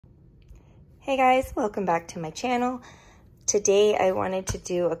Hey guys, welcome back to my channel. Today I wanted to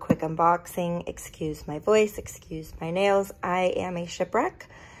do a quick unboxing. Excuse my voice, excuse my nails. I am a shipwreck.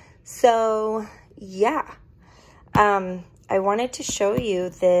 So yeah, I wanted to show you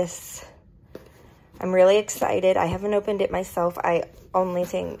this. I'm really excited. I haven't opened it myself. Only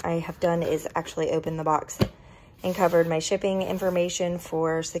thing I have done is actually open the box and covered my shipping information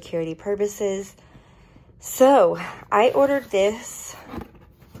for security purposes. So I ordered this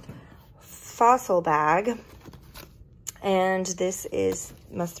fossil bag, and this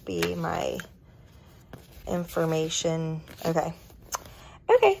must be my information. Okay,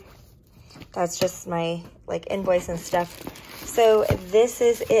 that's just my invoice and stuff. So this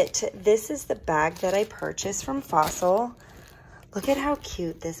is it. This is the bag that I purchased from Fossil. Look at how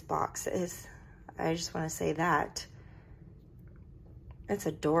cute this box is. I just want to say that it's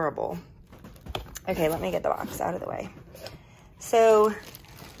adorable. Okay, let me get the box out of the way. So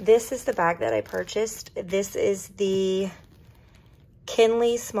this is the bag that I purchased. This is the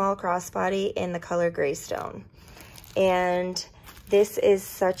Kinley small crossbody in the color Graystone. And this is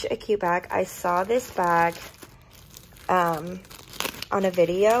such a cute bag. I saw this bag on a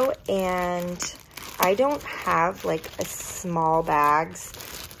video, and I don't have a small bags.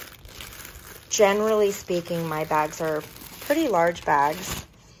 Generally speaking, my bags are pretty large bags.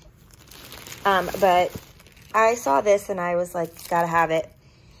 But I saw this and I was like, gotta have it.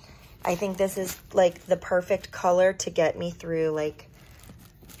 I think this is the perfect color to get me through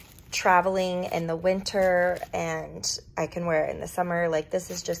traveling in the winter, and I can wear it in the summer. This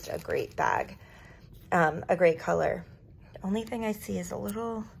is just a great bag, a great color. The only thing I see is a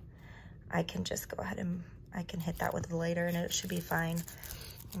little, I can just go ahead and I can hit that with the lighter and it should be fine.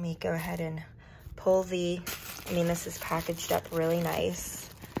 Let me go ahead and pull this is packaged up really nice.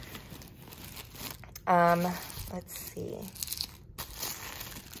 Let's see.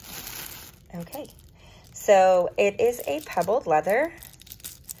 Okay, so it is a pebbled leather.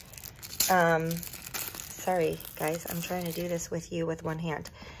 Sorry guys, I'm trying to do this with you with one hand.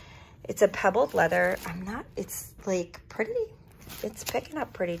 It's a pebbled leather. It's it's picking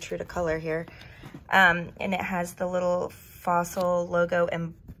up pretty true to color here. And it has the little Fossil logo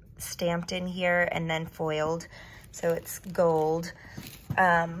and stamped in here and then foiled. So it's gold.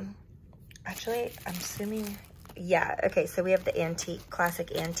 Actually, I'm assuming, yeah, okay, so we have the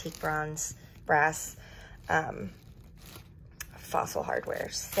classic antique brass Fossil hardware.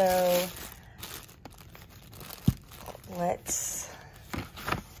 So let's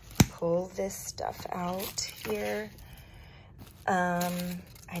pull this stuff out here.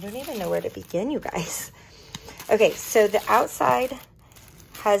 I don't even know where to begin, you guys. Okay, so the outside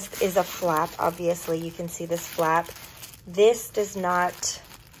is a flap. Obviously, you can see this flap. This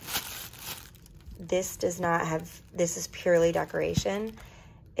is purely decoration.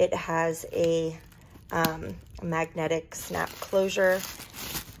 It has a magnetic snap closure.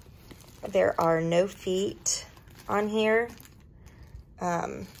 There are no feet on here.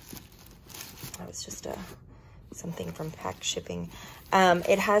 That was just something from pack shipping.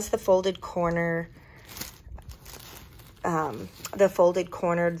 It has the folded cornered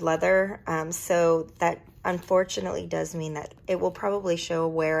leather. So that unfortunately does mean that it will probably show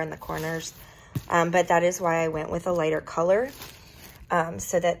wear in the corners. But that is why I went with a lighter color,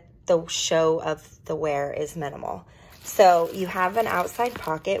 so that the show of the wear is minimal. So you have an outside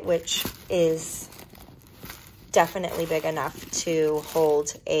pocket, which is definitely big enough to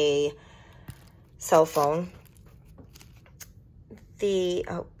hold a cell phone. Hang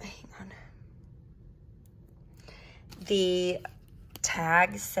on. The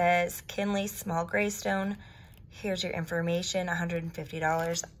tag says Kinley small Graystone. Here's your information,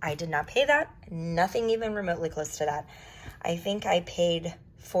 $150. I did not pay that, nothing even remotely close to that. I think I paid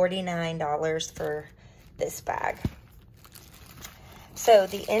 $49 for this bag. So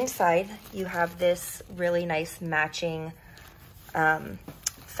the inside, you have this really nice matching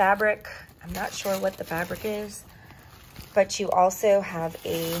fabric. I'm not sure what the fabric is, but you also have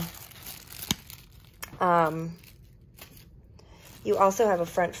a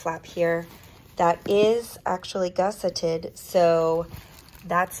front flap here that is actually gusseted, so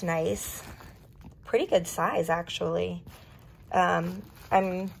that's nice. Pretty good size, actually. I'm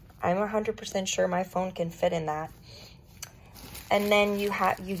 100% sure my phone can fit in that. And then you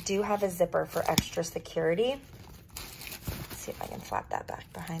do have a zipper for extra security. Let's see if I can flap that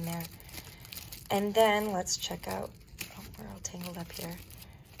back behind there. And then let's check out, oh, we're all tangled up here.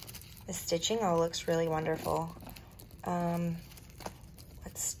 The stitching looks really wonderful.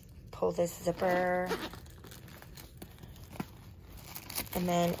 Let's pull this zipper, and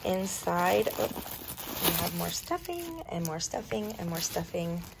then inside, we have more stuffing and more stuffing and more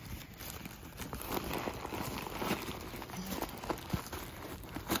stuffing.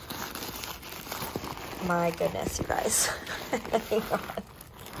 my goodness, you guys. Hang on.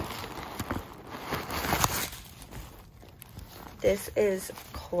 This is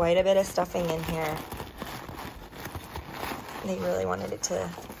quite a bit of stuffing in here. They really wanted it to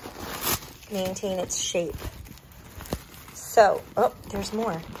maintain its shape. So, oh, there's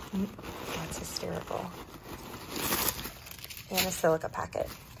more. That's hysterical. And a silica packet.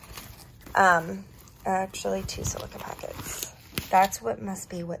 Actually 2 silica packets. That's what must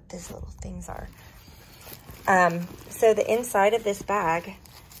be what these little things are. So the inside of this bag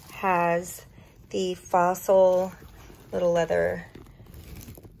has the Fossil little leather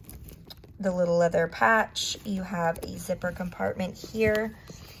patch. You have a zipper compartment here,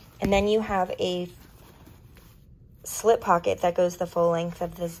 and then you have a slip pocket that goes the full length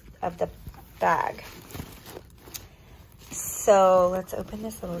of the bag. So let's open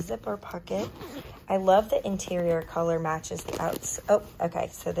this little zipper pocket. I love the interior color matches the outs. Oh, okay.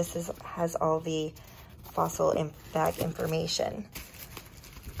 So this has all the Fossil bag information.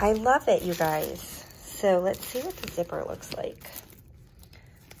 I love it, you guys. So let's see what the zipper looks like.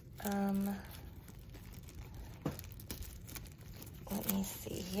 Let me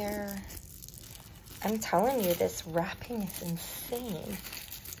see here. I'm telling you, this wrapping is insane.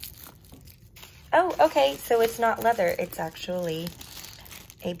 Oh, okay, so it's not leather. It's actually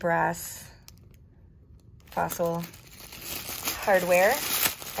a brass Fossil hardware.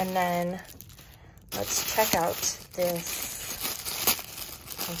 And then let's check out this.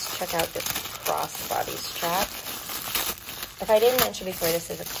 Let's check out this crossbody strap. If I didn't mention before, this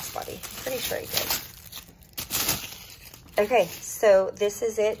is a crossbody. I'm pretty sure I did. Okay, so this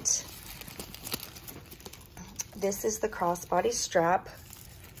is it. This is the crossbody strap.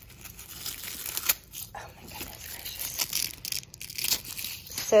 Oh my goodness gracious.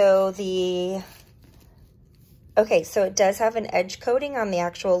 So okay, so it does have an edge coating on the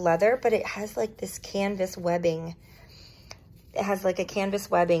actual leather, but it has like this canvas webbing. It has like a canvas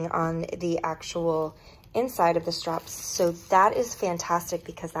webbing on the actual inside of the straps. So that is fantastic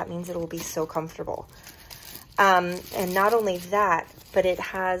because that means it will be so comfortable. And not only that, but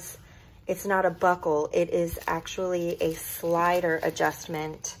it's not a buckle. It is actually a slider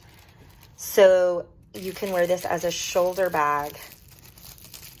adjustment. So you can wear this as a shoulder bag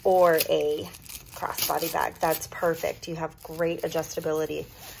or a crossbody bag. That's perfect. You have great adjustability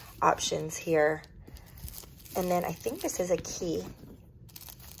options here. And then I think this is a key.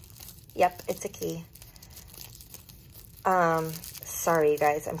 Yep, it's a key. Sorry, you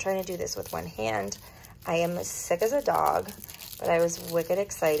guys. I'm trying to do this with one hand. I am sick as a dog, but I was wicked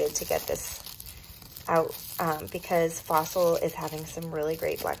excited to get this out because Fossil is having some really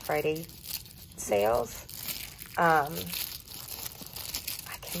great Black Friday sales. I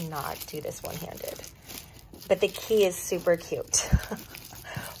cannot do this one-handed. But the key is super cute.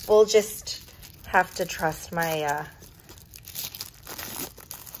 We'll just have to trust my,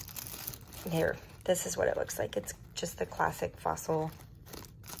 here, this is what it looks like. It's just the classic Fossil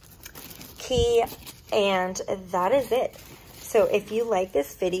key, and that is it. So if you like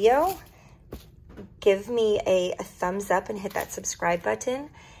this video, give me a thumbs up and hit that subscribe button,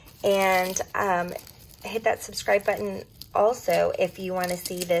 and hit that subscribe button also if you want to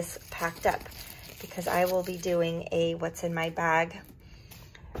see this packed up, because I will be doing a what's in my bag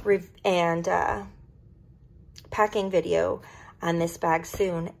and packing video on this bag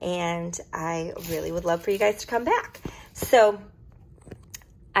soon, and I really would love for you guys to come back. So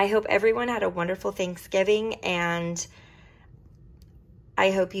I hope everyone had a wonderful Thanksgiving, and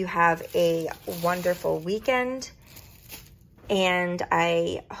I hope you have a wonderful weekend, and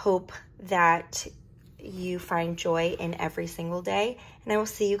I hope that you find joy in every single day, and I will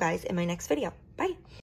see you guys in my next video. Bye.